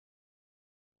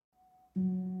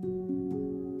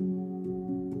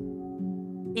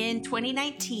In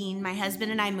 2019, my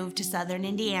husband and I moved to Southern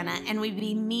Indiana, and we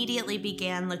immediately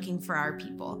began looking for our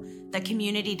people, the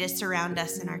community to surround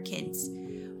us and our kids.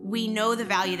 We know the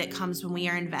value that comes when we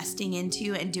are investing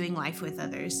into and doing life with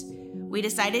others. We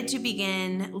decided to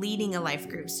begin leading a life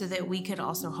group so that we could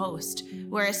also host.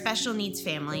 We're a special needs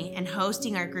family, and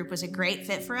hosting our group was a great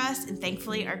fit for us, and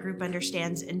thankfully our group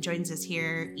understands and joins us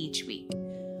here each week.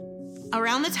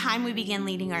 Around the time we began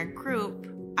leading our group,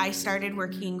 I started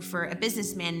working for a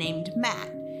businessman named Matt,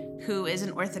 who is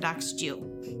an Orthodox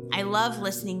Jew. I love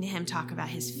listening to him talk about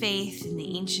his faith and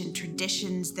the ancient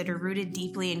traditions that are rooted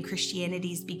deeply in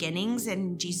Christianity's beginnings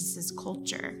and Jesus'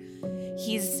 culture.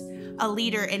 He's a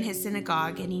leader in his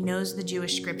synagogue, and he knows the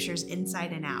Jewish scriptures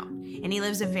inside and out, and he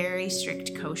lives a very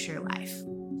strict kosher life.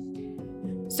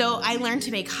 So I learned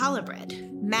to make challah bread.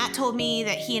 Matt told me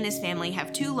that he and his family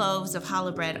have 2 loaves of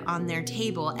challah bread on their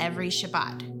table every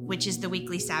Shabbat, which is the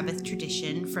weekly Sabbath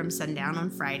tradition from sundown on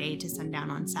Friday to sundown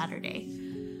on Saturday.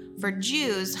 For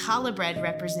Jews, challah bread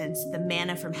represents the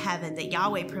manna from heaven that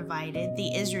Yahweh provided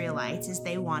the Israelites as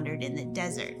they wandered in the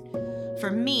desert.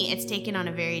 For me, it's taken on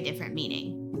a very different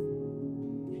meaning.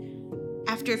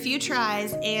 After a few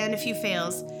tries and a few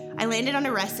fails, I landed on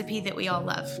a recipe that we all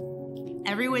love.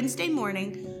 Every Wednesday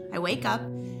morning, I wake up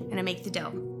and I make the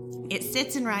dough. It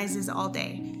sits and rises all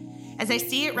day. As I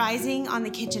see it rising on the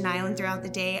kitchen island throughout the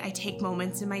day, I take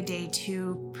moments in my day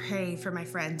to pray for my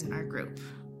friends in our group.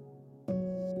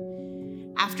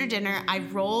 After dinner, I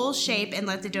roll, shape, and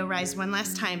let the dough rise one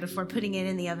last time before putting it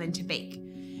in the oven to bake.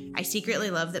 I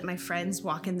secretly love that my friends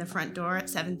walk in the front door at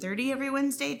 7:30 every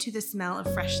Wednesday to the smell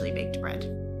of freshly baked bread.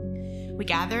 We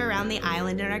gather around the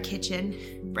island in our kitchen,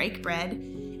 break bread,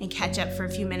 and catch up for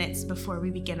a few minutes before we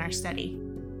begin our study.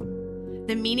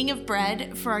 The meaning of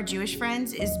bread for our Jewish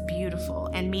friends is beautiful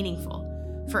and meaningful.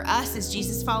 For us as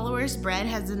Jesus followers, bread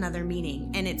has another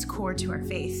meaning, and it's core to our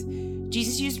faith.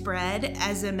 Jesus used bread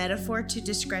as a metaphor to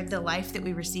describe the life that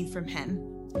we receive from him.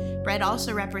 Bread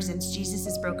also represents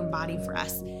Jesus' broken body for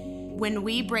us. When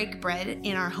we break bread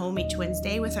in our home each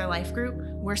Wednesday with our life group,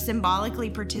 we're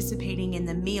symbolically participating in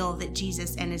the meal that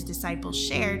Jesus and his disciples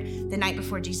shared the night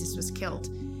before Jesus was killed.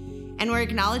 And we're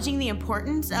acknowledging the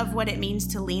importance of what it means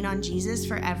to lean on Jesus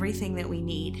for everything that we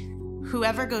need.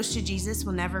 Whoever goes to Jesus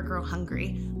will never grow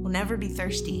hungry, will never be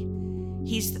thirsty.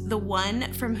 He's the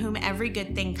one from whom every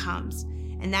good thing comes,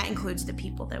 and that includes the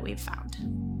people that we've found.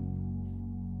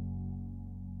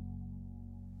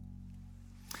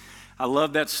 I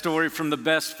love that story from the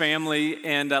Best family.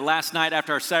 And last night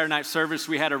after our Saturday night service,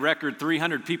 we had a record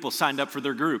 300 people signed up for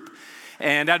their group.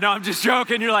 And I know I'm just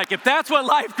joking. You're like, if that's what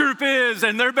life group is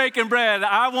and they're baking bread,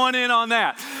 I want in on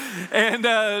that. And,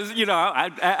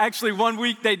 I actually one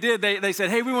week they did. They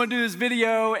said, hey, we want to do this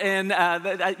video. And,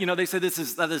 they said, this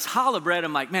is this challah bread.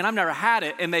 I'm like, man, I've never had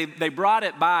it. And they brought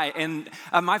it by. And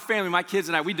my family, my kids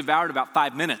and I, we devoured about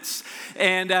 5 minutes.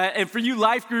 And for you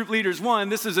life group leaders, 1,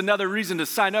 this is another reason to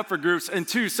sign up for groups. And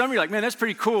 2, some of you are like, man, that's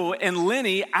pretty cool. And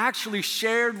Lenny actually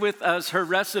shared with us her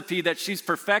recipe that she's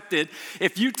perfected.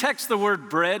 If you text the word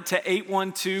bread to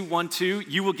 81212,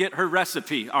 you will get her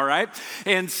recipe, all right?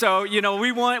 And so,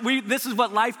 this is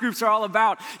what life groups are all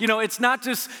about. It's not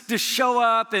just to show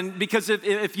up and because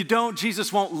if you don't,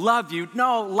 Jesus won't love you.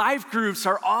 No, life groups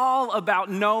are all about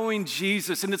knowing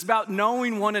Jesus, and it's about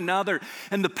knowing one another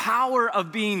and the power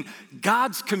of being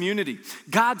God's community,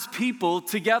 God's people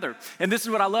together. And this is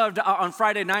what I loved. On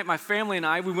Friday night, my family and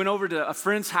I, we went over to a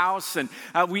friend's house and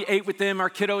we ate with them. Our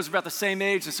kiddos were about the same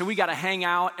age, and so we got to hang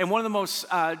out. And one of the most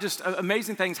just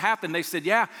amazing things happened. They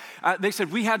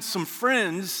said, we had some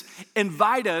friends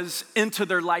invite us into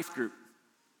their life group.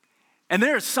 And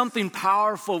there is something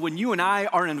powerful when you and I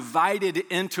are invited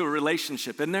into a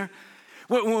relationship, isn't there?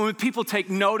 When people take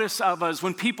notice of us,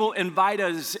 when people invite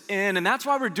us in, and that's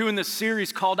why we're doing this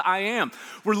series called I Am.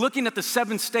 We're looking at the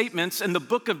 7 statements in the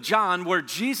book of John where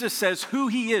Jesus says who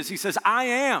he is. He says, I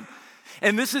am.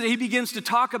 And he begins to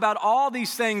talk about all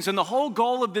these things, and the whole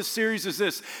goal of this series is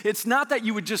this. It's not that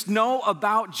you would just know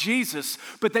about Jesus,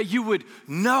 but that you would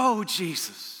know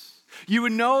Jesus. You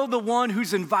would know the one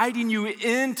who's inviting you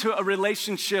into a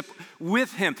relationship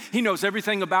with him. He knows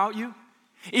everything about you.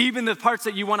 Even the parts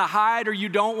that you want to hide or you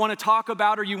don't want to talk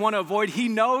about or you want to avoid, he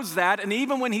knows that. And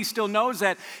even when he still knows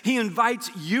that, he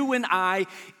invites you and I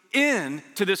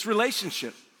into this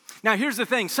relationship. Now, here's the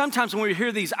thing. Sometimes when we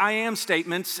hear these I am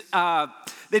statements,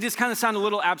 they just kind of sound a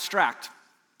little abstract,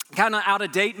 kind of out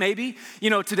of date maybe.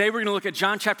 Today we're going to look at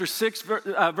John chapter 6,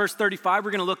 verse 35. We're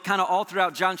going to look kind of all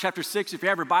throughout John chapter 6. If you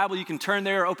have your Bible, you can turn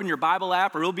there or open your Bible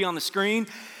app or it'll be on the screen.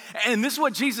 And this is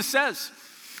what Jesus says.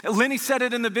 Lenny said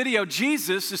it in the video.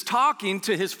 Jesus is talking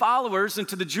to his followers and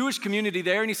to the Jewish community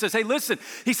there, and he says, hey, listen,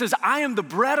 he says, I am the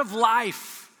bread of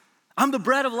life. I'm the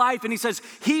bread of life. And he says,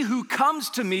 he who comes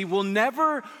to me will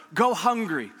never go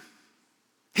hungry.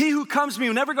 He who comes to me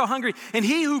will never go hungry, and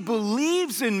he who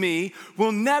believes in me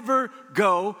will never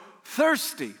go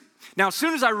thirsty. Now, as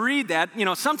soon as I read that,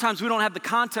 sometimes we don't have the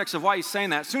context of why he's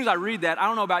saying that. As soon as I read that, I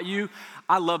don't know about you,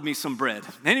 I love me some bread.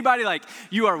 Anybody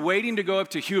you are waiting to go up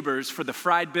to Huber's for the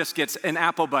fried biscuits and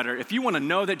apple butter. If you want to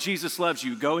know that Jesus loves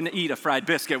you, go and eat a fried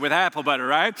biscuit with apple butter,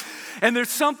 right? And there's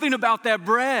something about that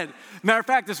bread. Matter of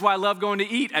fact, this is why I love going to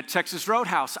eat at Texas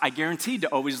Roadhouse. I guaranteed to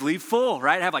always leave full,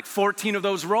 right? I have 14 of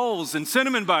those rolls and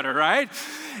cinnamon butter, right?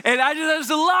 And I just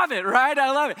love it, right?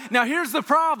 I love it. Now, here's the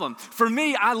problem. For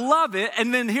me, I love it,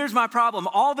 and then here's my problem.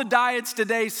 All the diets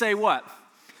today say what?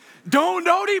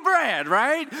 Don't eat bread,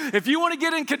 right? If you want to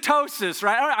get in ketosis,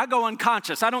 right? I go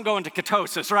unconscious. I don't go into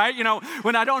ketosis, right?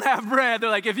 When I don't have bread,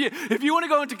 they're like, if you want to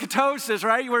go into ketosis,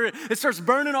 right, where it starts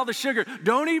burning all the sugar,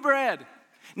 don't eat bread.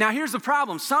 Now, here's the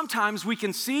problem. Sometimes we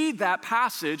can see that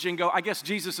passage and go, I guess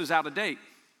Jesus is out of date.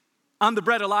 I'm the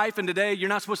bread of life, and today you're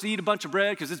not supposed to eat a bunch of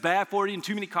bread because it's bad for you and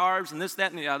too many carbs and this, that,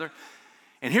 and the other.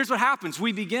 And here's what happens.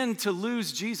 We begin to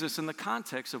lose Jesus in the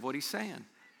context of what he's saying.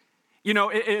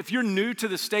 If you're new to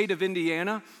the state of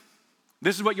Indiana,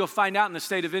 this is what you'll find out in the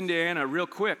state of Indiana real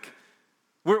quick.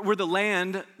 We're the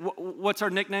land, what's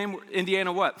our nickname?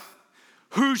 Indiana what?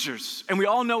 Hoosiers. And we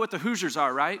all know what the Hoosiers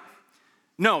are, right?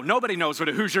 No, nobody knows what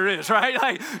a Hoosier is,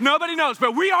 right? Nobody knows,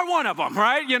 but we are one of them,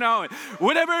 right?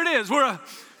 Whatever it is, we're a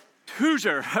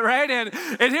Hoosier, right?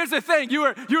 And here's the thing,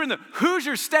 you're in the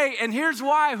Hoosier state, and here's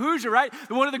why Hoosier, right?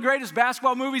 One of the greatest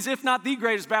basketball movies, if not the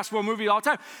greatest basketball movie of all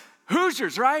time.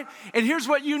 Hoosiers, right? And here's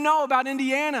what you know about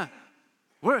Indiana.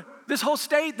 This whole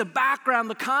state, the background,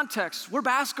 the context, we're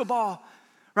basketball,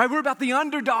 right? We're about the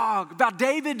underdog, about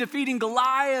David defeating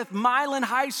Goliath, Milan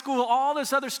High School, all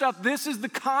this other stuff. This is the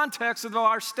context of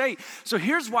our state. So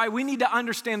here's why we need to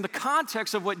understand the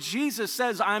context of what Jesus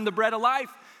says, I am the bread of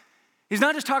life. He's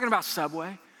not just talking about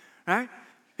Subway, right?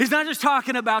 He's not just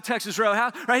talking about Texas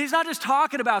Roadhouse, right? He's not just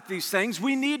talking about these things.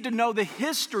 We need to know the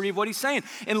history of what he's saying.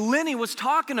 And Lenny was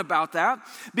talking about that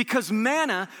because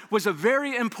manna was a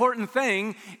very important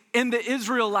thing in the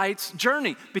Israelites'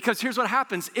 journey. Because here's what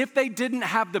happens. If they didn't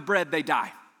have the bread, they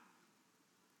die.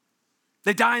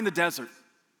 They die in the desert.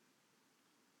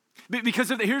 Because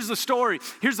here's the story.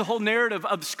 Here's the whole narrative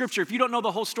of Scripture. If you don't know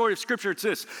the whole story of Scripture, it's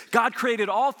this. God created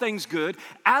all things good.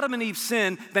 Adam and Eve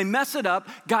sin. They mess it up.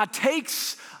 God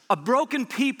takes a broken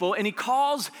people and he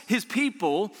calls his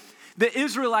people the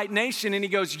Israelite nation, and he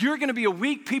goes, you're going to be a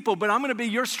weak people, but I'm going to be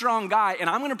your strong guy, and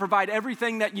I'm going to provide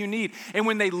everything that you need. And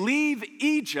when they leave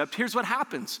Egypt, here's what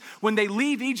happens. When they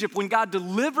leave Egypt, when God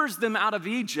delivers them out of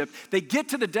Egypt, they get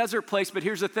to the desert place, but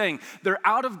here's the thing. They're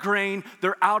out of grain,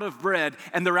 they're out of bread,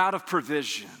 and they're out of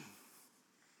provision.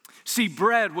 See,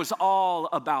 bread was all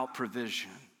about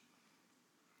provision.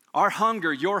 Our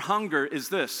hunger, your hunger is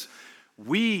this.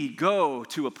 We go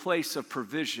to a place of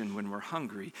provision when we're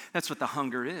hungry. That's what the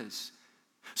hunger is.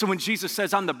 So when Jesus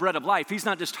says, I'm the bread of life, he's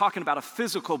not just talking about a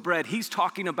physical bread. He's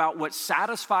talking about what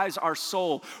satisfies our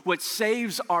soul, what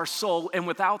saves our soul. And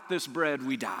without this bread,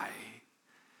 we die.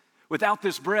 Without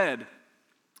this bread,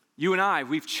 you and I,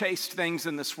 we've chased things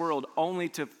in this world only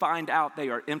to find out they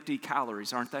are empty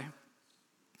calories, aren't they?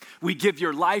 We give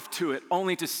your life to it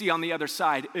only to see on the other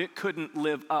side it couldn't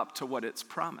live up to what it's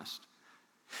promised.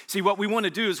 See, what we want to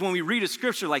do is when we read a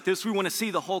scripture like this, we want to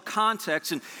see the whole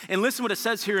context. And listen what it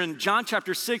says here in John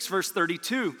chapter 6, verse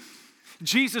 32.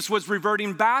 Jesus was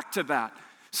reverting back to that.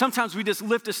 Sometimes we just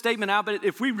lift a statement out, but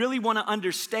if we really want to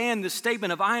understand the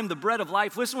statement of I am the bread of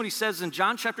life, listen what he says in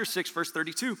John chapter 6, verse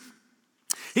 32.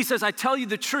 He says, I tell you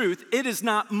the truth, it is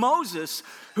not Moses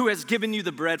who has given you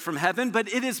the bread from heaven,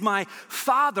 but it is my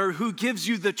Father who gives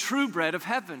you the true bread of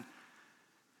heaven.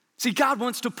 See, God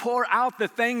wants to pour out the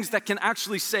things that can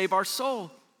actually save our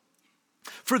soul.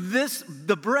 For this,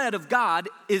 the bread of God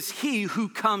is he who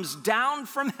comes down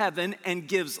from heaven and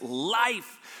gives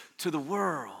life to the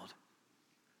world.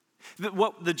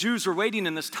 What the Jews were waiting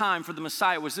in this time for the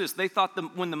Messiah was this. They thought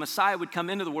when the Messiah would come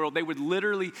into the world,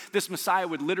 this Messiah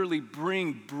would literally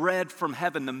bring bread from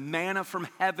heaven, the manna from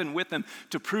heaven with him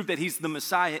to prove that he's the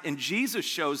Messiah. And Jesus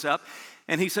shows up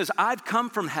and he says, I've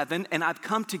come from heaven and I've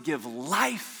come to give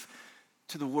life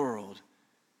to the world.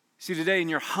 See, today in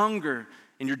your hunger,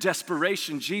 in your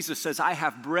desperation, Jesus says, I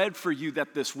have bread for you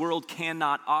that this world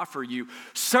cannot offer you.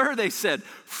 Sir, they said,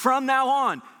 from now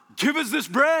on, give us this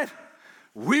bread.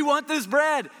 We want this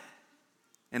bread.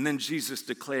 And then Jesus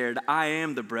declared, I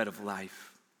am the bread of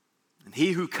life. And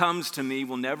he who comes to me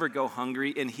will never go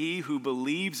hungry, and he who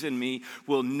believes in me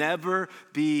will never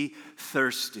be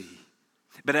thirsty.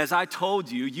 But as I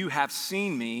told you, you have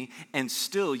seen me, and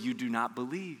still you do not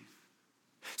believe.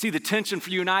 See, the tension for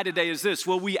you and I today is this.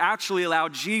 Will we actually allow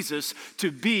Jesus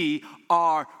to be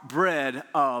our bread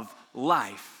of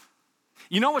life?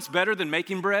 You know what's better than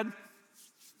making bread?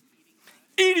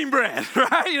 Eating bread,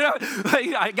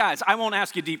 right? Guys, I won't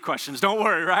ask you deep questions. Don't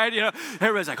worry, right?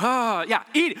 Everybody's like, oh, yeah,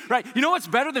 eat it, right? You know what's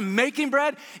better than making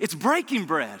bread? It's breaking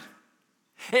bread.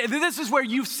 This is where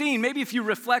you've seen, maybe if you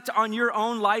reflect on your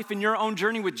own life and your own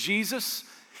journey with Jesus,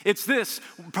 it's this.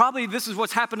 Probably this is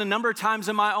what's happened a number of times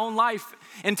in my own life.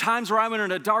 In times where I went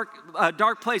in a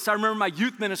dark place, I remember my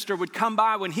youth minister would come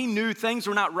by when he knew things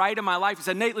were not right in my life. He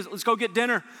said, Nate, let's go get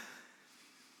dinner.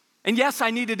 And yes, I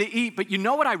needed to eat, but you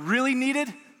know what I really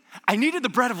needed? I needed the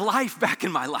bread of life back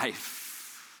in my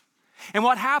life. And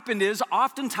what happened is,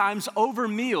 oftentimes over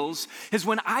meals is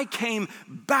when I came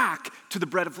back to the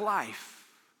bread of life.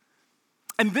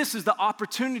 And this is the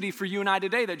opportunity for you and I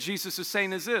today that Jesus is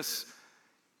saying is this.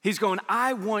 He's going,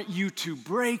 I want you to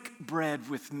break bread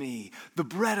with me, the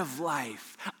bread of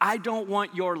life. I don't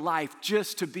want your life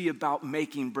just to be about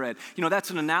making bread. You know, that's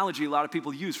an analogy a lot of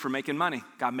people use for making money.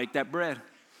 Gotta make that bread.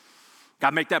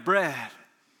 Gotta make that bread.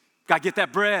 Gotta get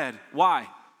that bread. Why?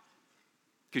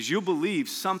 Because you'll believe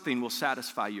something will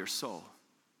satisfy your soul.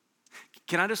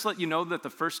 Can I just let you know that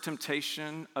the first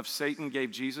temptation of Satan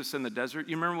gave Jesus in the desert,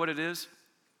 you remember what it is?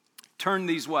 Turn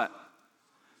these what?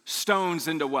 Stones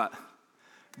into what?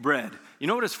 Bread. You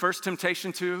know what his first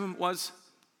temptation to him was?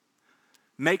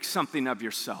 Make something of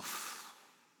yourself.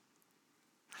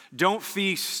 Don't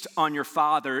feast on your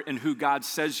Father and who God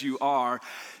says you are.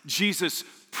 Jesus,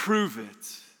 prove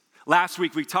it. Last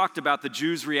week we talked about the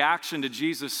Jews' reaction to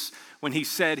Jesus when he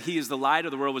said he is the light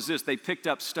of the world was this. They picked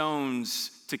up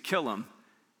stones to kill him.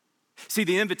 See,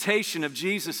 the invitation of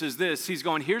Jesus is this. He's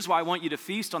going, here's why I want you to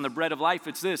feast on the bread of life.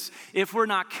 It's this. If we're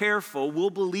not careful,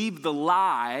 we'll believe the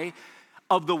lie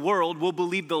of the world. We'll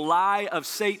believe the lie of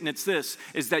Satan. It's this,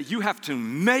 is that you have to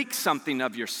make something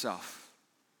of yourself.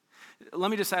 Let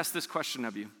me just ask this question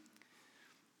of you.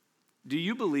 Do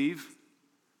you believe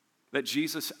that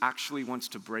Jesus actually wants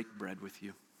to break bread with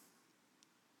you?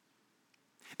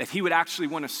 That he would actually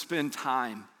want to spend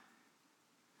time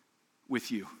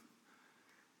with you?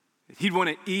 That he'd want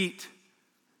to eat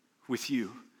with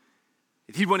you?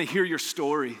 That he'd want to hear your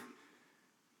story?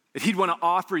 That he'd want to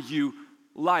offer you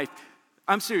life?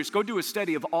 I'm serious. Go do a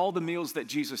study of all the meals that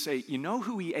Jesus ate. You know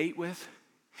who he ate with?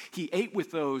 He ate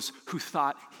with those who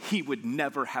thought he would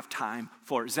never have time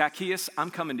for. Zacchaeus,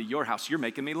 I'm coming to your house. You're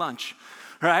making me lunch,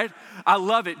 right? I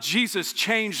love it. Jesus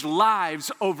changed lives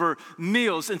over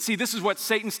meals. And see, this is what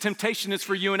Satan's temptation is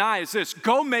for you and I, is this.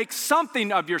 Go make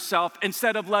something of yourself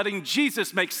instead of letting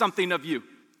Jesus make something of you.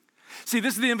 See,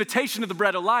 this is the invitation of the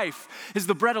bread of life, is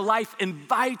the bread of life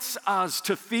invites us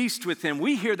to feast with him.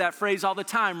 We hear that phrase all the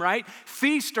time, right?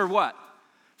 Feast or what?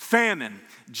 Famine.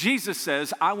 Jesus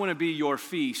says, I want to be your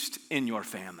feast in your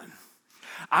famine.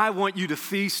 I want you to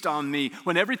feast on me.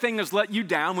 When everything has let you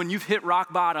down, when you've hit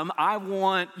rock bottom, I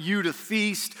want you to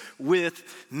feast with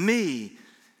me.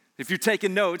 If you're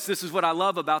taking notes, this is what I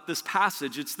love about this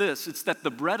passage. It's this, it's that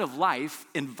the bread of life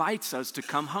invites us to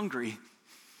come hungry.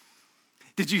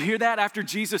 Did you hear that after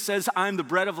Jesus says, I'm the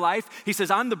bread of life? He says,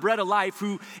 I'm the bread of life,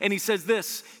 and he says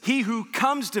this, he who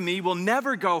comes to me will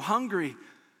never go hungry.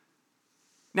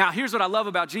 Now, here's what I love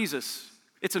about Jesus.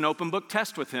 It's an open book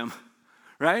test with him,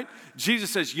 right?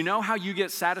 Jesus says, you know how you get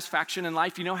satisfaction in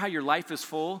life? You know how your life is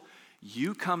full?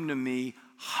 You come to me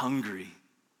hungry.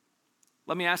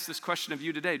 Let me ask this question of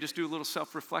you today. Just do a little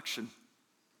self-reflection.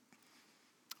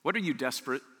 What are you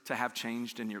desperate to have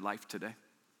changed in your life today?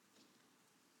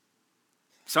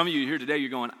 Some of you here today, you're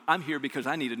going, I'm here because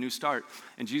I need a new start.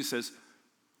 And Jesus says,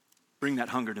 bring that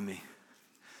hunger to me.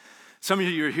 Some of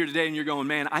you are here today and you're going,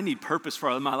 man, I need purpose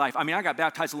for my life. I mean, I got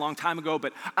baptized a long time ago,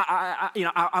 but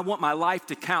I want my life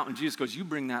to count. And Jesus goes, you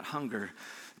bring that hunger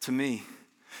to me.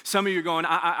 Some of you are going,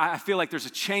 I feel like there's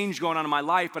a change going on in my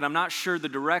life, but I'm not sure the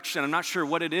direction. I'm not sure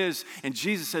what it is. And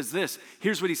Jesus says this.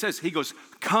 Here's what he says. He goes,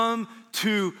 come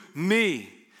to me.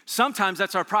 Sometimes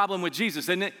that's our problem with Jesus,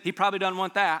 isn't it? He probably doesn't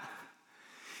want that.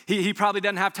 He probably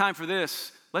doesn't have time for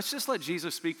this. Let's just let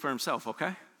Jesus speak for himself,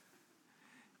 okay?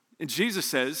 And Jesus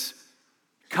says,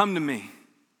 come to me.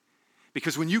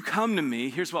 Because when you come to me,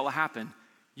 here's what will happen.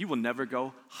 You will never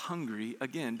go hungry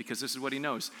again, because this is what he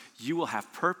knows. You will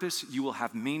have purpose, you will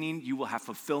have meaning, you will have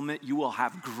fulfillment, you will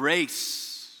have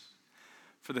grace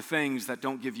for the things that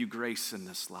don't give you grace in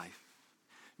this life.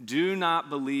 Do not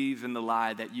believe in the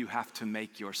lie that you have to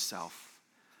make yourself,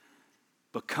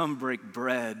 but come break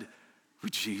bread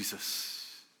with Jesus.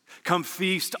 Come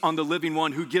feast on the living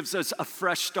one who gives us a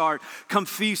fresh start. Come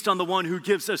feast on the one who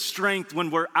gives us strength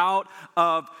when we're out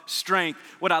of strength.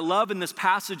 What I love in this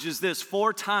passage is this.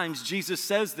 4 times Jesus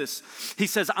says this. He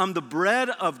says, I'm the bread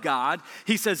of God.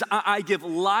 He says, I give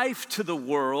life to the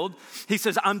world. He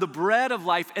says, I'm the bread of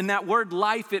life. And that word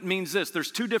life, it means this.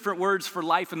 There's 2 different words for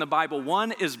life in the Bible.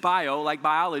 One is bio, like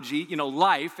biology,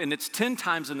 life, and it's 10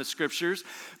 times in the scriptures.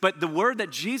 But the word that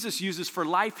Jesus uses for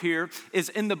life here is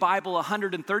in the Bible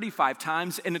 135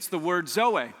 times, and it's the word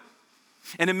Zoe.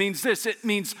 And it means this, it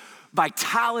means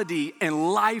vitality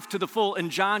and life to the full. In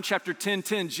John chapter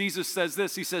 10:10, Jesus says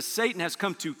this, he says, Satan has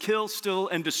come to kill, steal,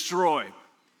 and destroy.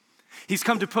 He's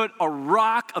come to put a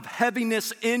rock of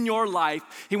heaviness in your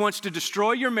life. He wants to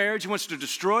destroy your marriage. He wants to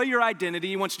destroy your identity.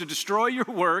 He wants to destroy your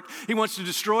work. He wants to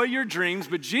destroy your dreams.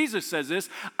 But Jesus says this,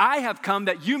 I have come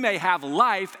that you may have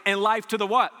life, and life to the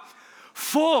what?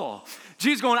 Full.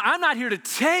 Jesus going, I'm not here to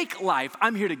take life.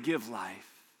 I'm here to give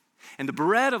life. And the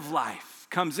bread of life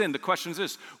comes in. The question is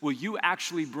this, will you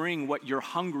actually bring what you're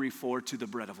hungry for to the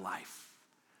bread of life?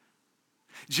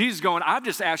 Jesus going, I've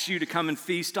just asked you to come and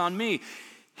feast on me.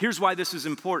 Here's why this is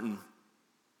important.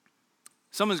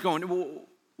 Someone's going, well,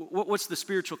 what's the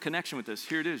spiritual connection with this?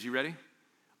 Here it is. You ready?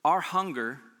 Our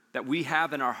hunger that we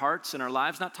have in our hearts and our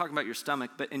lives, not talking about your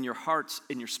stomach, but in your hearts,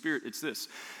 in your spirit, it's this.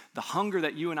 The hunger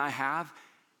that you and I have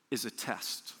is a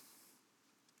test.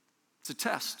 It's a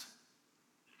test.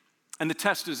 And the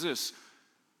test is this.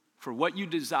 For what you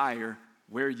desire,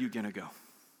 where are you going to go?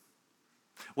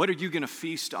 What are you going to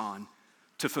feast on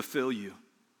to fulfill you?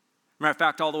 Matter of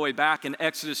fact, all the way back in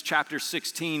Exodus chapter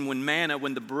 16,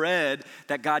 when the bread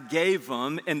that God gave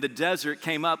them in the desert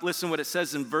came up, listen what it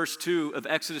says in verse 2 of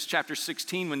Exodus chapter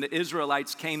 16, when the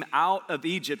Israelites came out of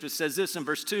Egypt. It says this in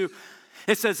verse 2.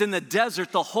 It says, in the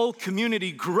desert, the whole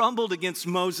community grumbled against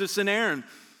Moses and Aaron.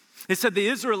 It said the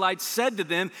Israelites said to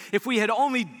them, if we had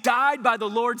only died by the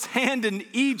Lord's hand in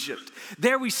Egypt,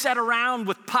 there we sat around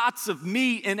with pots of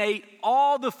meat and ate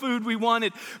all the food we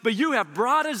wanted. But you have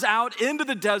brought us out into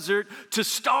the desert to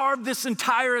starve this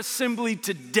entire assembly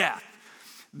to death.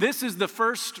 This is the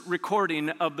first recording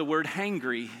of the word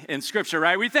hangry in Scripture,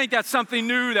 right? We think that's something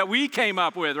new that we came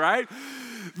up with, right?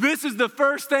 This is the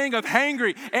first thing of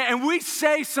hangry. And we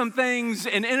say some things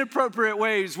in inappropriate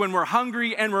ways when we're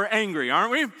hungry and we're angry,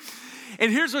 aren't we?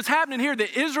 And here's what's happening here.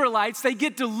 The Israelites, they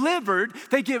get delivered.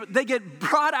 They get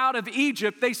brought out of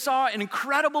Egypt. They saw an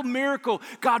incredible miracle.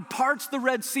 God parts the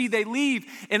Red Sea. They leave.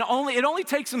 And it only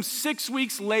takes them 6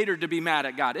 weeks later to be mad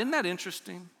at God. Isn't that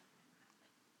interesting?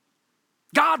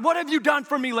 God, what have you done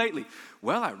for me lately?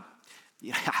 Well,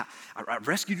 I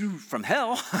rescued you from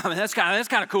hell. I mean, that's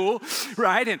kind of cool,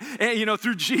 right? And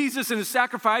through Jesus and his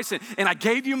sacrifice, and I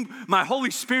gave you my Holy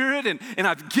Spirit, and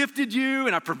I've gifted you,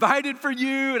 and I provided for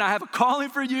you, and I have a calling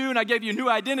for you, and I gave you a new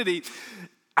identity.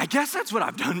 I guess that's what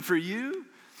I've done for you.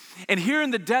 And here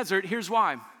in the desert, here's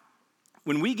why.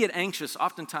 When we get anxious,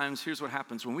 oftentimes, here's what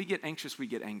happens. When we get anxious, we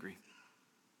get angry.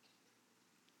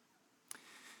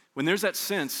 When there's that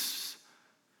sense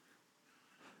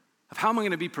of how am I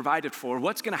going to be provided for,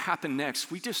 what's going to happen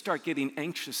next, we just start getting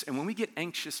anxious. And when we get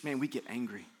anxious, man, we get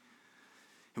angry.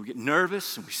 And we get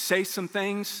nervous, and we say some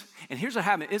things. And here's what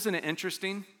happened. Isn't it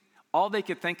interesting? All they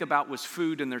could think about was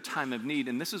food in their time of need.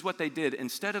 And this is what they did.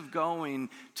 Instead of going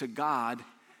to God,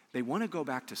 they want to go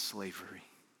back to slavery.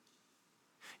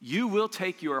 You will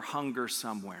take your hunger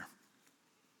somewhere.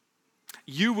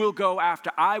 I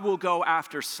will go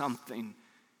after something.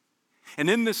 And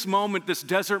in this moment, this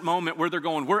desert moment where they're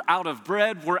going, we're out of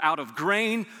bread, we're out of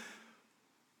grain.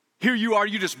 Here you are,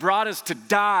 you just brought us to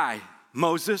die,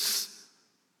 Moses.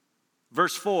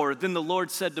 Verse 4, then the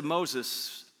Lord said to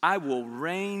Moses, I will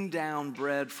rain down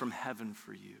bread from heaven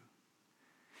for you.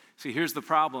 See, here's the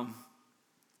problem.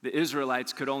 The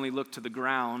Israelites could only look to the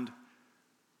ground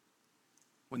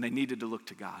when they needed to look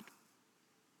to God.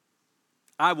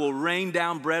 I will rain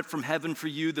down bread from heaven for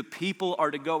you. The people are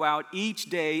to go out each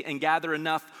day and gather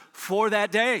enough for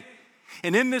that day.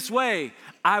 And in this way,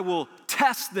 I will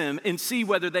test them and see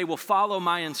whether they will follow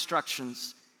my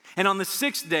instructions. And on the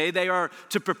 6th day, they are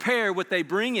to prepare what they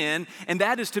bring in, and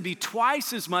that is to be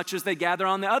twice as much as they gather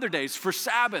on the other days for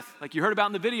Sabbath, like you heard about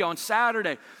in the video on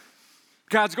Saturday.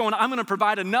 God's going, I'm going to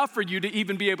provide enough for you to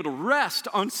even be able to rest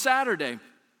on Saturday.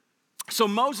 So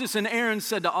Moses and Aaron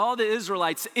said to all the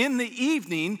Israelites, in the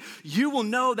evening, you will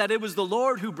know that it was the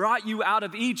Lord who brought you out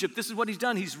of Egypt. This is what he's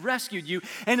done. He's rescued you.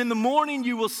 And in the morning,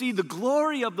 you will see the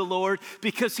glory of the Lord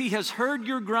because he has heard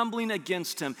your grumbling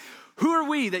against him. Who are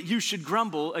we that you should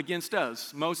grumble against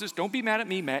us? Moses, don't be mad at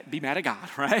me, be mad at God,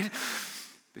 right?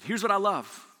 But here's what I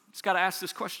love. Just got to ask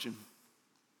this question.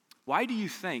 Why do you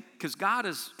think? Because God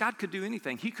could do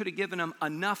anything. He could have given them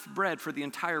enough bread for the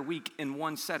entire week in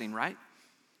one setting, right?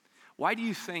 Why do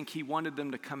you think he wanted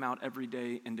them to come out every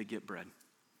day and to get bread?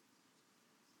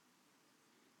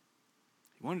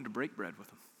 He wanted to break bread with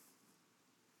them.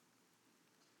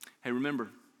 Hey, remember,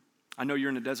 I know you're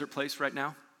in a desert place right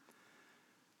now,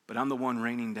 but I'm the one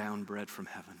raining down bread from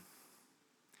heaven.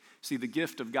 See, the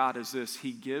gift of God is this.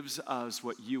 He gives us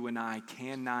what you and I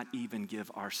cannot even give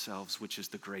ourselves, which is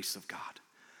the grace of God.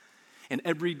 And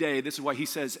every day, this is why he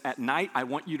says, at night, I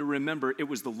want you to remember it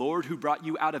was the Lord who brought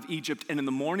you out of Egypt. And in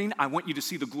the morning, I want you to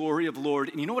see the glory of the Lord.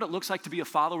 And you know what it looks like to be a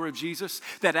follower of Jesus?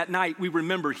 That at night, we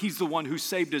remember he's the one who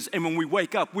saved us. And when we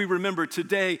wake up, we remember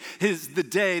today is the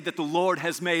day that the Lord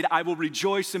has made. I will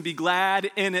rejoice and be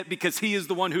glad in it because he is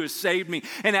the one who has saved me.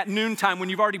 And at noontime, when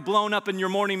you've already blown up in your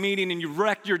morning meeting and you've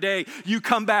wrecked your day, you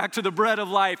come back to the bread of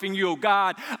life and you go,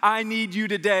 God, I need you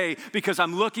today because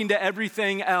I'm looking to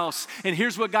everything else. And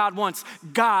here's what God wants.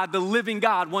 God, the living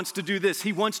God, wants to do this.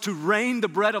 He wants to rain the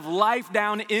bread of life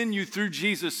down in you through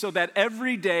Jesus so that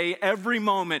every day, every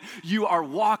moment, you are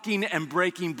walking and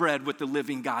breaking bread with the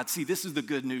living God. See, this is the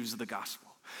good news of the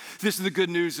gospel. This is the good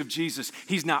news of Jesus.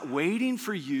 He's not waiting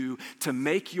for you to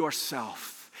make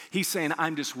yourself. He's saying,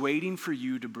 I'm just waiting for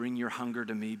you to bring your hunger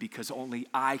to me because only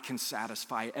I can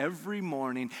satisfy every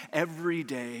morning, every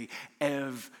day,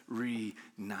 every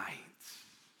night.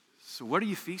 So what are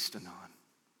you feasting on?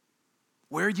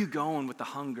 Where are you going with the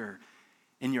hunger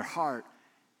in your heart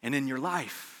and in your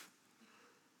life?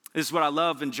 This is what I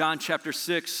love in John chapter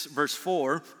 6, verse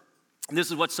 4. This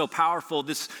is what's so powerful.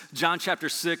 This John chapter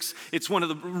 6, it's one of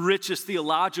the richest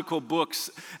theological books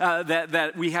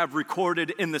that we have recorded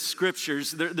in the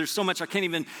scriptures. There's so much I can't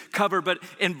even cover, but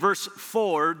in verse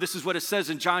 4, this is what it says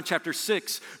in John chapter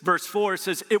 6, verse 4. It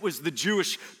says, it was the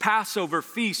Jewish Passover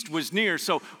feast was near.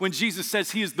 So when Jesus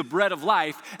says he is the bread of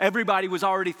life, everybody was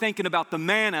already thinking about the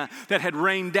manna that had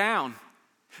rained down.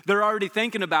 They're already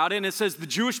thinking about it, and it says the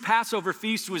Jewish Passover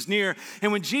feast was near.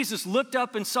 And when Jesus looked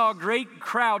up and saw a great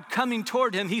crowd coming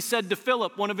toward him, he said to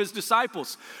Philip, one of his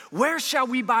disciples, where shall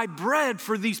we buy bread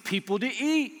for these people to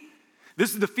eat?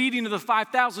 This is the feeding of the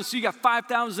 5,000. So you got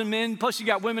 5,000 men, plus you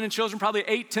got women and children, probably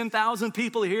 10,000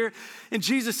 people here. And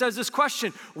Jesus says this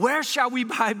question, where shall we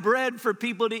buy bread for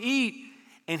people to eat?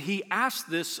 And he asked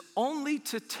this only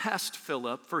to test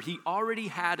Philip, for he already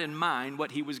had in mind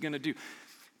what he was going to do.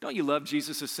 Don't you love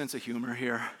Jesus' sense of humor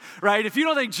here, right? If you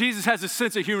don't think Jesus has a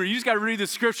sense of humor, you just got to read the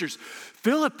scriptures.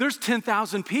 Philip, there's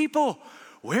 10,000 people.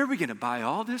 Where are we going to buy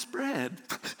all this bread?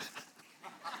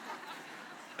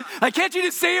 Like, can't you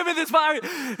just see him in this fire?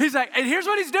 He's like, and here's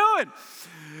what he's doing.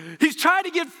 He's trying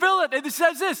to get Philip, and it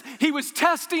says this. He was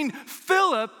testing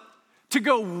Philip to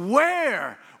go,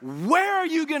 where? Where are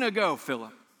you going to go,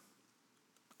 Philip?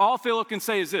 All Philip can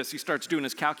say is this. He starts doing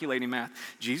his calculating math.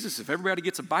 Jesus, if everybody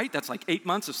gets a bite, that's like 8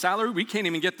 months of salary. We can't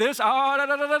even get this.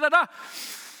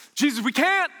 Jesus, we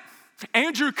can't.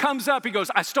 Andrew comes up. He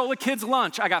goes, I stole a kid's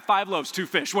lunch. I got 5 loaves, 2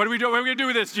 fish. What are we doing? What are we going to do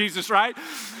with this, Jesus, right?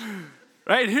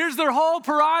 Right? Here's their whole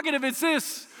prerogative. It's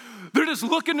this. They're just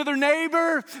looking to their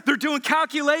neighbor. They're doing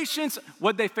calculations.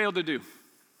 What'd they fail to do?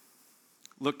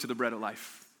 Look to the bread of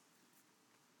life.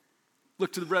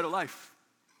 Look to the bread of life.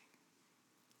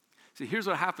 See, here's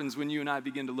what happens when you and I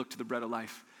begin to look to the bread of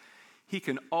life. He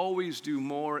can always do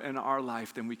more in our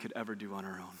life than we could ever do on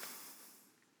our own.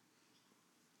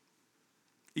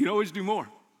 He can always do more.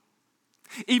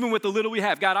 Even with the little we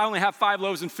have. God, I only have 5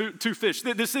 loaves and 2 fish.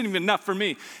 This isn't even enough for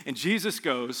me. And Jesus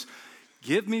goes,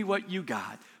 give me what you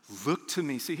got. Look to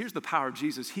me. See, here's the power of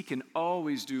Jesus. He can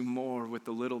always do more with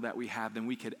the little that we have than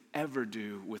we could ever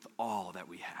do with all that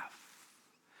we have.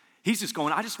 He's just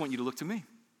going, I just want you to look to me.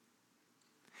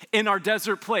 In our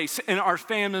desert place, in our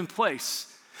famine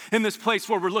place, in this place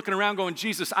where we're looking around going,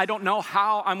 Jesus, I don't know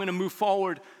how I'm going to move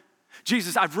forward.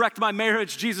 Jesus, I've wrecked my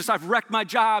marriage. Jesus, I've wrecked my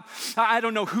job. I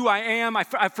don't know who I am.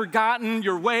 I've forgotten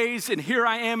your ways, and here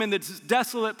I am in this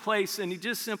desolate place. And he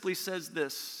just simply says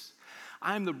this,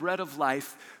 I'm the bread of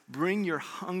life. Bring your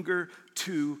hunger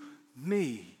to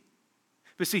me.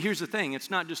 But see, here's the thing. It's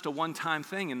not just a one-time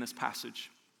thing in this passage.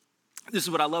 This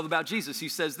is what I love about Jesus. He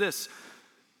says this.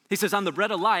 He says, I'm the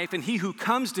bread of life, and he who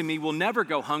comes to me will never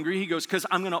go hungry. He goes, because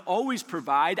I'm going to always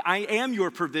provide. I am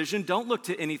your provision. Don't look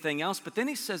to anything else. But then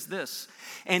he says this,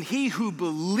 and he who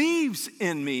believes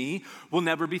in me will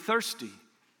never be thirsty.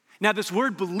 Now, this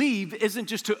word believe isn't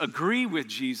just to agree with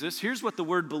Jesus. Here's what the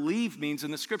word believe means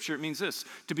in the scripture. It means this,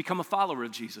 to become a follower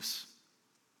of Jesus.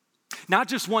 Not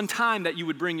just one time that you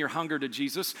would bring your hunger to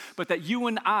Jesus, but that you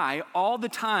and I, all the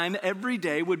time, every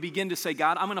day, would begin to say,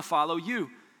 God, I'm going to follow you.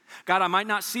 God, I might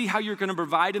not see how you're going to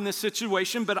provide in this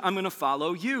situation, but I'm going to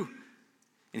follow you.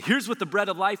 And here's what the bread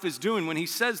of life is doing when he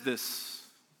says this.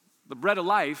 The bread of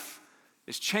life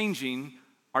is changing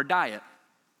our diet.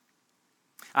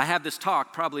 I have this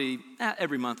talk probably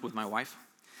every month with my wife.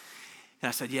 And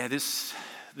I said, yeah, this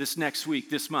next week,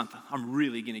 this month, I'm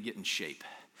really going to get in shape.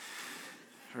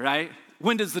 Right?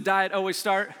 When does the diet always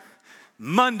start?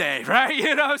 Monday, right?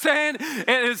 You know what I'm saying?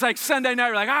 It's like Sunday night,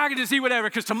 we're like, I can just eat whatever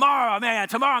because tomorrow I'm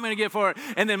going to get for it.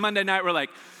 And then Monday night, we're like,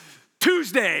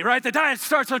 Tuesday, right? The diet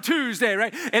starts on Tuesday,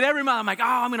 right? And every month I'm like,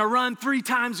 I'm going to run 3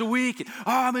 times a week.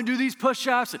 I'm going to do these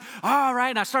push-ups. All right.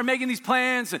 And I start making these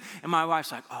plans. And my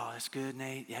wife's like, that's good,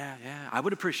 Nate. Yeah. I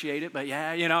would appreciate it, but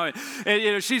yeah,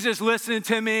 and she's just listening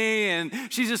to me and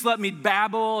she's just letting me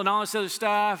babble and all this other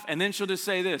stuff. And then she'll just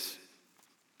say this,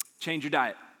 change your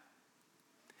diet.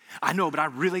 I know, but I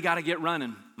really got to get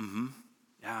running. Mm-hmm.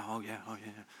 Yeah. Oh yeah.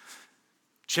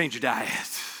 Change your diet.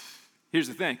 Here's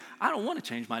the thing. I don't want to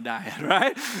change my diet,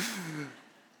 right?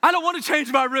 I don't want to change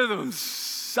my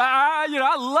rhythms.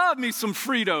 I love me some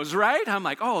Fritos, right? I'm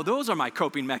like, those are my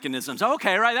coping mechanisms.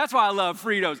 Okay, right? That's why I love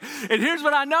Fritos. And here's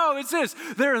what I know. It's this.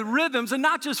 There are rhythms, and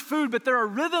not just food, but there are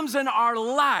rhythms in our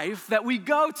life that we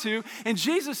go to. And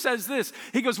Jesus says this.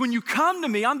 He goes, when you come to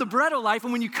me, I'm the bread of life.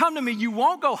 And when you come to me, you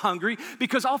won't go hungry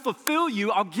because I'll fulfill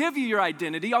you. I'll give you your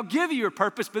identity. I'll give you your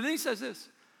purpose. But then he says this.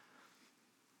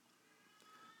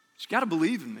 You got to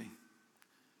believe in me.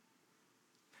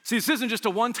 See, this isn't just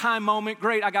a one-time moment.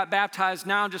 Great, I got baptized.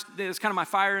 Now it's kind of my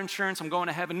fire insurance. I'm going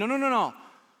to heaven. No.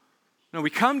 No,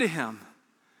 we come to him,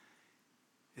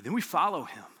 and then we follow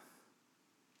him.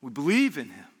 We believe in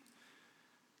him.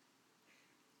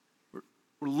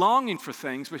 We're longing for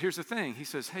things, but here's the thing. He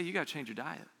says, hey, you got to change your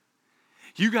diet.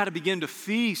 You got to begin to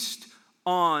feast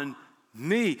on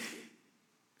me.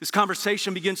 This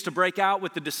conversation begins to break out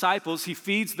with the disciples. He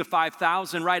feeds the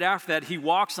 5,000. Right after that, he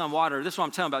walks on water. This is what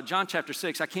I'm telling about. John chapter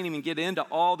 6, I can't even get into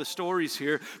all the stories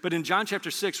here. But in John chapter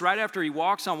 6, right after he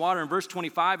walks on water, in verse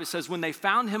 25, it says, when they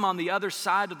found him on the other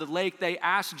side of the lake, they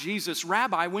asked Jesus,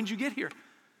 Rabbi, when did you get here?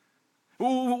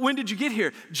 When did you get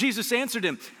here? Jesus answered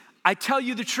him, I tell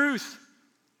you the truth.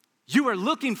 You are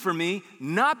looking for me,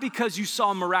 not because you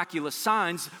saw miraculous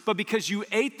signs, but because you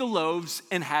ate the loaves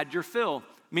and had your fill.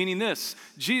 Meaning this,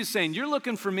 Jesus saying, you're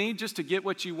looking for me just to get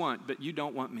what you want, but you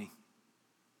don't want me.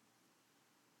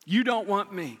 You don't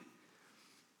want me.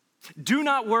 Do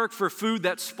not work for food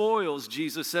that spoils,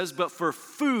 Jesus says, but for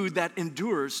food that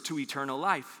endures to eternal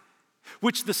life,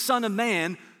 which the Son of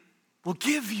Man will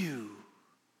give you.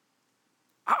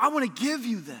 I want to give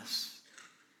you this.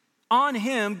 On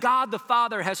him, God the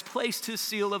Father has placed his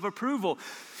seal of approval.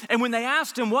 And when they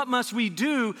asked him, what must we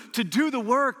do to do the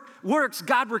works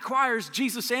God requires,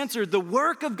 Jesus answered, the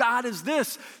work of God is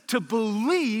this, to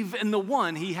believe in the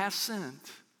one he has sent.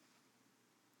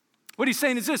 What he's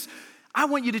saying is this, I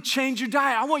want you to change your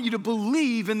diet. I want you to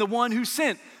believe in the one who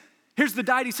sent. Here's the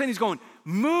diet he's saying. He's going,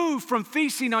 move from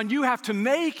feasting on you have to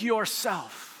make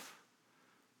yourself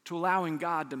to allowing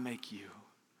God to make you.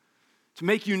 To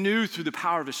make you new through the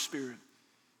power of his Spirit.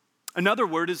 Another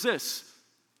word is this,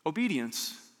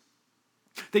 obedience.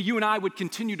 That you and I would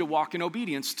continue to walk in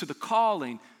obedience to the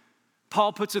calling.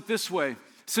 Paul puts it this way,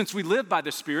 since we live by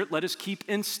the Spirit, let us keep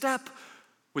in step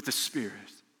with the Spirit.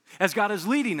 As God is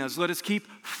leading us, let us keep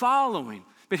following.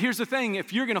 But here's the thing,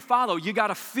 if you're gonna follow, you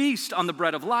gotta feast on the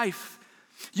bread of life.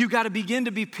 You gotta begin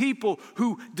to be people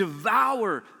who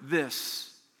devour this.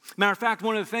 Matter of fact,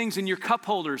 one of the things in your cup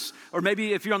holders, or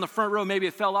maybe if you're on the front row, maybe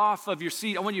it fell off of your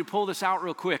seat. I want you to pull this out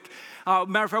real quick.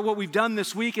 Matter of fact, what we've done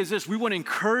this week is this. We want to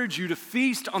encourage you to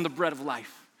feast on the bread of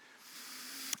life.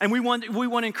 And we want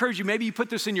to encourage you, maybe you put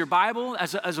this in your Bible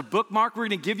as a bookmark. We're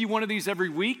going to give you one of these every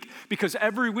week because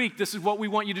every week this is what we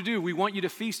want you to do. We want you to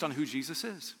feast on who Jesus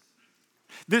is.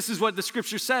 This is what the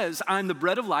scripture says. I'm the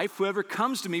bread of life. Whoever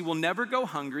comes to me will never go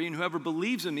hungry, and whoever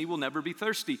believes in me will never be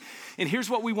thirsty. And here's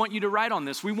what we want you to write on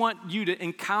this. We want you to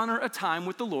encounter a time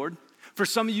with the Lord. For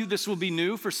some of you, this will be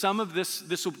new. For some of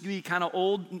this will be kind of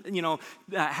old,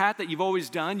 hat that you've always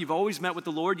done. You've always met with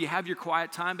the Lord. You have your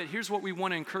quiet time. But here's what we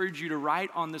want to encourage you to write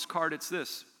on this card. It's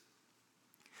this.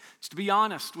 It's to be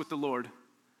honest with the Lord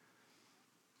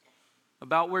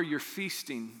about where you're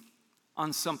feasting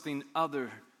on something other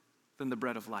than the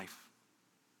bread of life.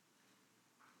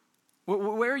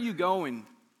 Where are you going?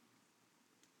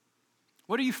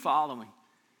 What are you following?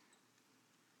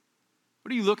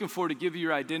 What are you looking for to give you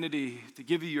your identity, to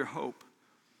give you your hope,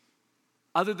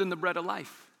 other than the bread of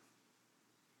life?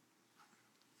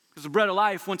 Because the bread of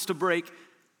life wants to break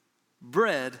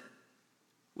bread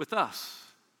with us.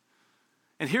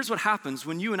 And here's what happens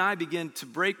when you and I begin to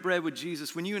break bread with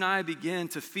Jesus, when you and I begin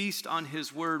to feast on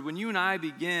his word, when you and I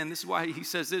begin, this is why he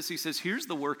says this, he says, here's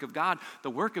the work of God. The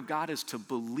work of God is to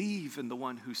believe in the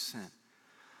one who sent.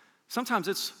 Sometimes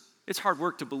it's hard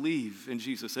work to believe in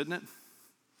Jesus, isn't it?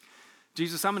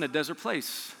 Jesus, I'm in a desert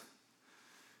place.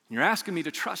 And you're asking me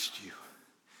to trust you.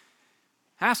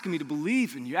 Asking me to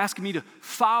believe in you, asking me to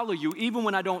follow you, even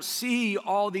when I don't see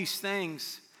all these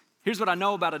things. Here's what I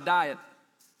know about a diet.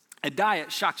 A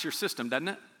diet shocks your system, doesn't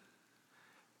it?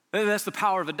 That's the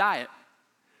power of a diet,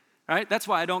 right? That's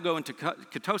why I don't go into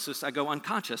ketosis, I go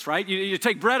unconscious, right? You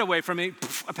take bread away from me,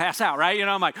 I pass out, right?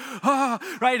 I'm like, oh,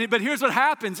 right? But here's what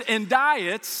happens. In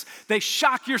diets, they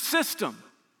shock your system.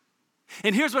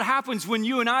 And here's what happens when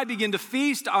you and I begin to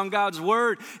feast on God's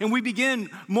word, and we begin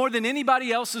more than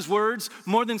anybody else's words,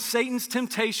 more than Satan's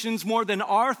temptations, more than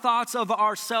our thoughts of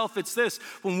ourselves. It's this: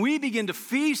 when we begin to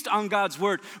feast on God's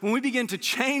word, when we begin to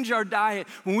change our diet,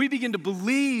 when we begin to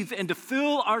believe and to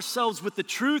fill ourselves with the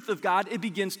truth of God, it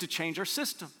begins to change our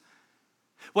system.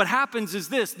 What happens is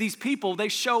this: these people, they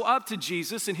show up to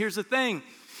Jesus, and here's the thing.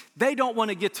 They don't want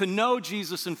to get to know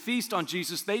Jesus and feast on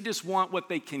Jesus. They just want what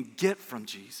they can get from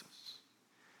Jesus.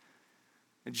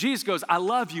 And Jesus goes, I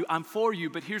love you, I'm for you,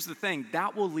 but here's the thing,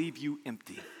 that will leave you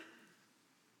empty.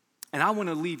 And I want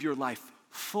to leave your life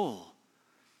full.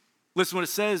 Listen what it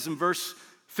says in verse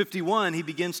 51, he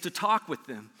begins to talk with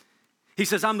them. He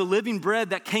says, I'm the living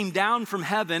bread that came down from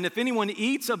heaven. If anyone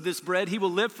eats of this bread, he will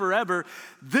live forever.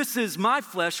 This is my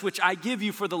flesh, which I give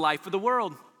you for the life of the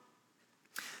world.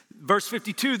 Verse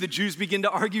 52, the Jews begin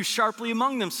to argue sharply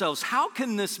among themselves. How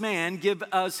can this man give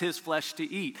us his flesh to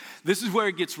eat? This is where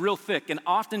it gets real thick. And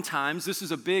oftentimes, this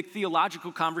is a big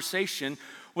theological conversation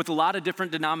with a lot of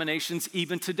different denominations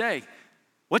even today.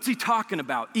 What's he talking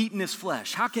about? Eating his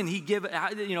flesh. How can he give,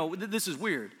 this is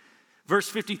weird. Verse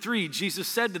 53, Jesus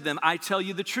said to them, I tell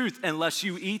you the truth, unless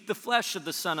you eat the flesh of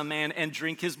the Son of Man and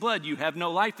drink his blood, you have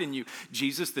no life in you.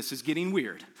 Jesus, this is getting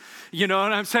weird. You know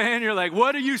what I'm saying? You're like,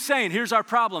 what are you saying? Here's our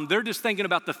problem. They're just thinking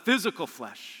about the physical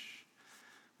flesh.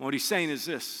 What he's saying is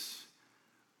this: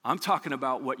 I'm talking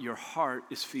about what your heart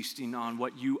is feasting on,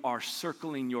 what you are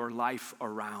circling your life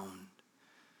around.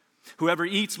 Whoever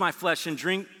eats my flesh and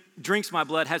drinks my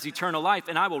blood has eternal life,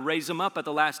 and I will raise them up at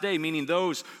the last day, meaning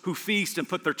those who feast and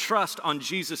put their trust on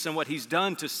Jesus and what he's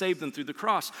done to save them through the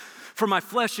cross. For my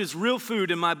flesh is real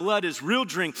food and my blood is real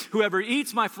drink. Whoever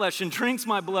eats my flesh and drinks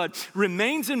my blood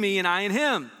remains in me and I in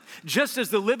him. Just as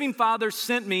the living Father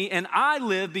sent me and I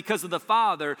live because of the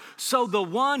Father, so the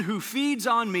one who feeds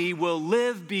on me will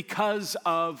live because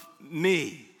of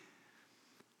me.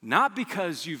 Not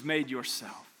because you've made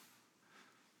yourself,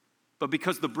 but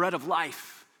because the bread of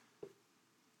life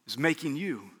is making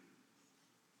you.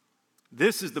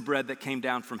 This is the bread that came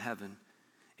down from heaven.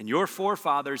 And your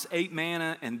forefathers ate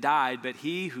manna and died, but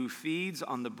he who feeds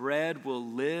on the bread will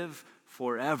live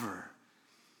forever.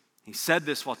 He said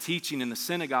this while teaching in the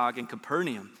synagogue in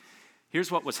Capernaum.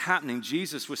 Here's what was happening.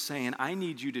 Jesus was saying, I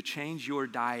need you to change your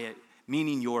diet,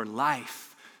 meaning your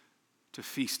life, to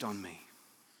feast on me.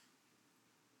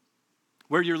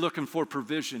 Where you're looking for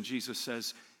provision, Jesus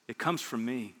says, it comes from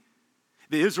me.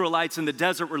 The Israelites in the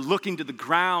desert were looking to the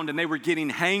ground and they were getting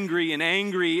hangry and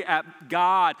angry at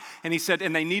God. And he said,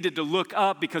 and they needed to look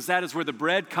up because that is where the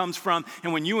bread comes from.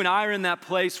 And when you and I are in that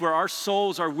place where our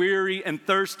souls are weary and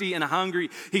thirsty and hungry,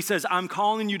 he says, I'm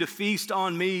calling you to feast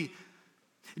on me.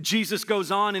 Jesus goes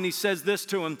on and he says this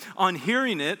to him. On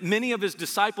hearing it, many of his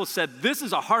disciples said, this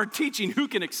is a hard teaching. Who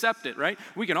can accept it, right?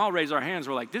 We can all raise our hands.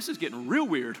 We're like, this is getting real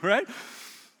weird, right?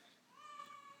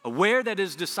 Aware that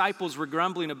his disciples were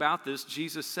grumbling about this,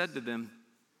 Jesus said to them,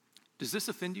 does this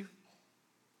offend you?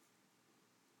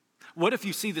 What if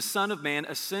you see the Son of Man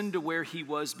ascend to where he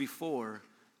was before,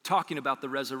 talking about the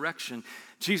resurrection?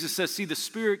 Jesus says, see, the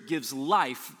Spirit gives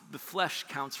life, the flesh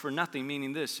counts for nothing,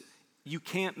 meaning this: you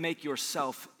can't make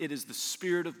yourself, it is the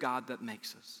Spirit of God that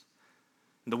makes us.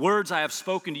 And the words I have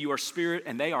spoken to you are spirit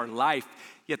and they are life,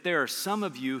 yet there are some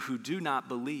of you who do not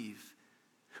believe.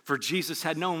 For Jesus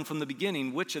had known from the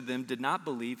beginning which of them did not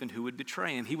believe and who would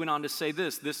betray him. He went on to say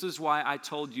this: this is why I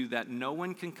told you that no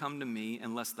one can come to me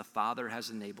unless the Father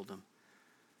has enabled him.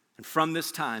 And from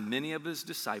this time, many of his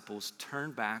disciples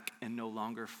turned back and no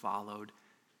longer followed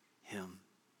him.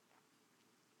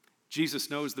 Jesus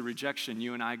knows the rejection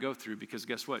you and I go through because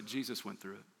guess what? Jesus went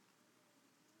through it.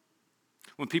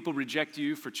 When people reject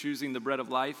you for choosing the bread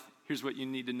of life, here's what you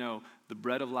need to know. The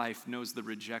bread of life knows the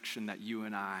rejection that you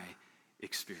and I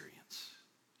experience.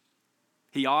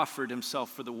 He offered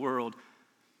himself for the world,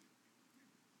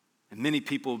 and many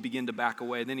people begin to back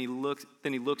away. Then he looks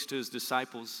to his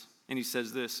disciples and he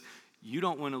says this: you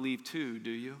don't want to leave too, do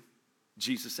you?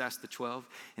 Jesus asked the 12.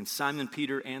 And Simon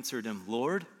Peter answered him,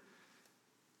 Lord,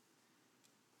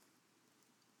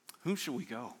 whom shall we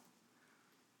go?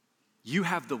 You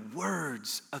have the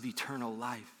words of eternal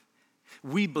life.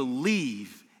 We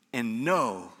believe and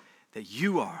know that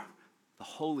you are the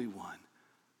Holy One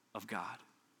of God.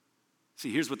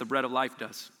 See, here's what the bread of life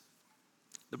does.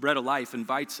 The bread of life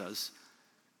invites us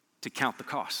to count the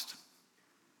cost.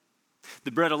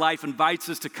 The bread of life invites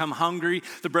us to come hungry.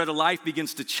 The bread of life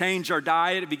begins to change our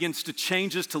diet. It begins to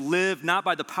change us to live not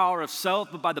by the power of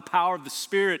self, but by the power of the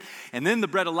Spirit. And then the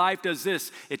bread of life does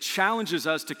this. It challenges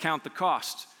us to count the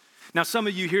cost. Now, some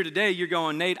of you here today, you're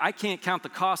going, Nate, I can't count the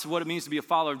cost of what it means to be a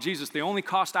follower of Jesus. The only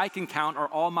cost I can count are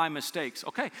all my mistakes.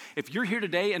 Okay, if you're here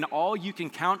today and all you can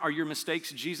count are your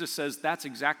mistakes, Jesus says, that's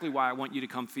exactly why I want you to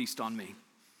come feast on me.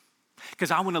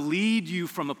 Because I want to lead you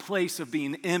from a place of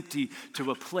being empty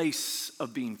to a place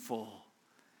of being full.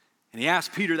 And he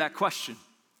asked Peter that question.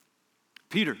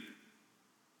 Peter,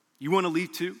 you want to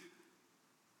leave too?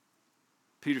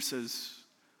 Peter says,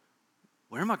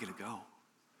 where am I going to go?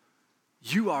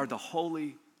 You are the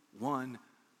Holy One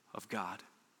of God.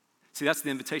 See, that's the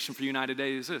invitation for you and I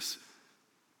today is this.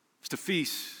 It's to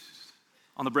feast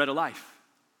on the bread of life.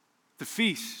 To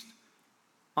feast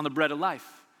on the bread of life,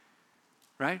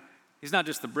 right? He's not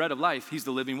just the bread of life, he's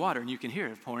the living water, and you can hear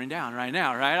it pouring down right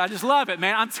now, right? I just love it,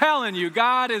 man. I'm telling you,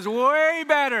 God is way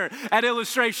better at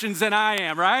illustrations than I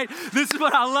am, right? This is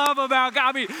what I love about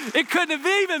God. I mean, it couldn't have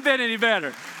even been any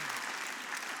better.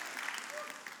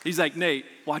 He's like, Nate,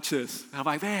 watch this. I'm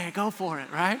like, hey, go for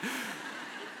it, right?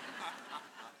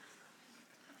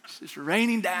 It's just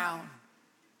raining down.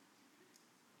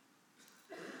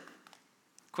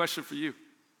 Question for you.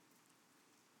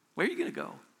 Where are you going to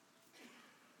go?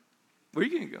 Where are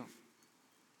you going to go?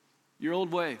 Your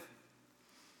old way.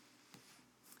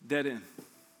 Dead end.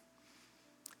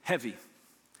 Heavy.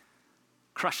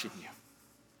 Crushing you.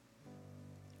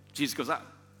 Jesus goes out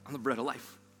on the bread of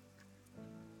life.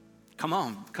 Come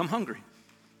on, come hungry,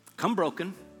 come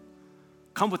broken,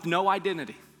 come with no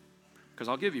identity, because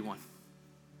I'll give you one.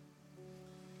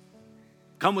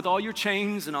 Come with all your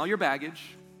chains and all your baggage.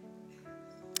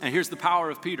 And here's the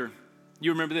power of Peter.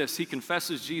 You remember this, he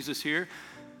confesses Jesus here,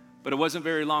 but it wasn't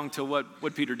very long till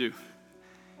what Peter do?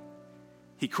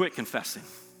 He quit confessing.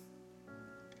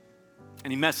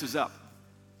 And he messes up.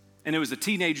 And it was a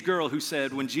teenage girl who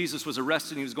said, when Jesus was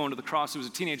arrested and he was going to the cross, it was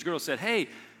a teenage girl who said, hey,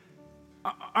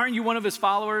 aren't you one of his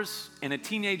followers? And a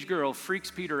teenage girl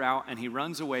freaks Peter out and he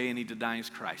runs away and he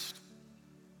denies Christ.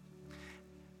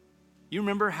 You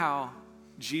remember how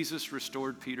Jesus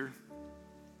restored Peter?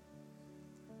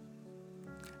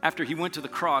 After he went to the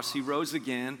cross, he rose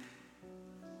again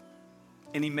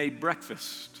and he made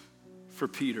breakfast for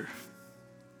Peter.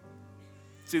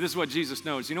 See, this is what Jesus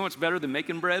knows. You know what's better than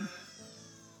making bread?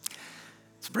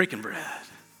 It's breaking bread.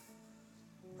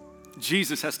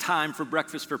 Jesus has time for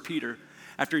breakfast for Peter.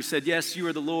 After he said, yes, you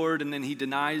are the Lord, and then he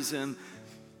denies him.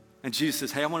 And Jesus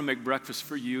says, hey, I want to make breakfast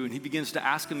for you. And he begins to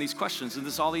ask him these questions. And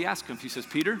this is all he asks him. He says,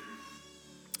 Peter,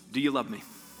 do you love me?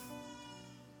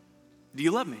 Do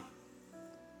you love me?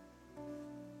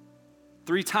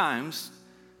 3 times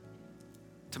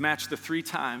to match the 3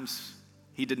 times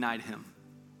he denied him.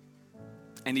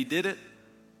 And he did it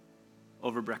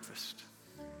over breakfast.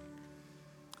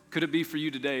 Could it be for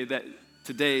you today that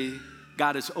today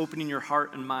God is opening your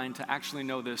heart and mind to actually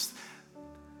know this?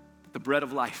 The bread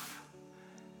of life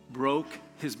broke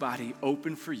his body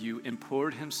open for you and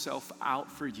poured himself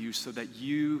out for you so that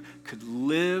you could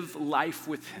live life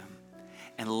with him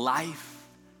and life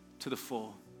to the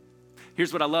full.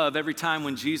 Here's what I love. Every time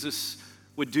when Jesus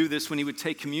would do this, when he would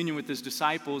take communion with his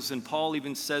disciples, and Paul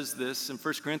even says this in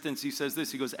 1 Corinthians, he says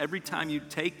this, he goes, every time you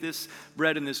take this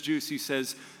bread and this juice, he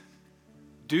says,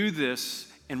 do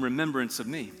this in remembrance of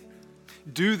me.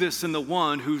 Do this in the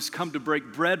one who's come to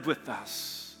break bread with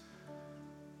us.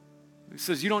 He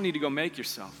says, you don't need to go make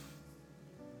yourself.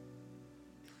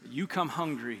 You come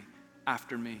hungry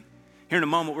after me. Here in a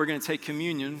moment, we're going to take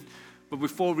communion, but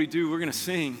before we do, we're going to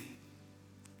sing.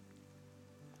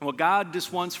 And what God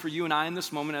just wants for you and I in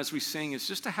this moment as we sing is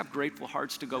just to have grateful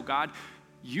hearts to go, God,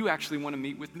 you actually want to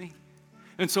meet with me?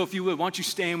 And so if you would, why don't you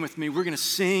stand with me? We're going to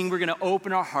sing. We're going to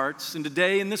open our hearts. And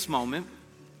today in this moment,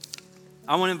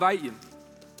 I want to invite you.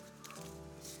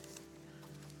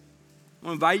 I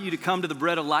want to invite you to come to the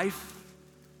bread of life.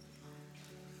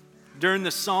 During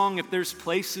the song, if there's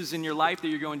places in your life that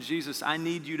you're going, Jesus, I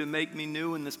need you to make me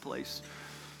new in this place.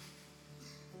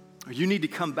 Or you need to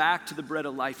come back to the bread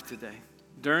of life today.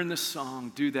 During this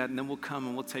song, do that, and then we'll come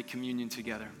and we'll take communion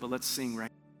together. But let's sing right now.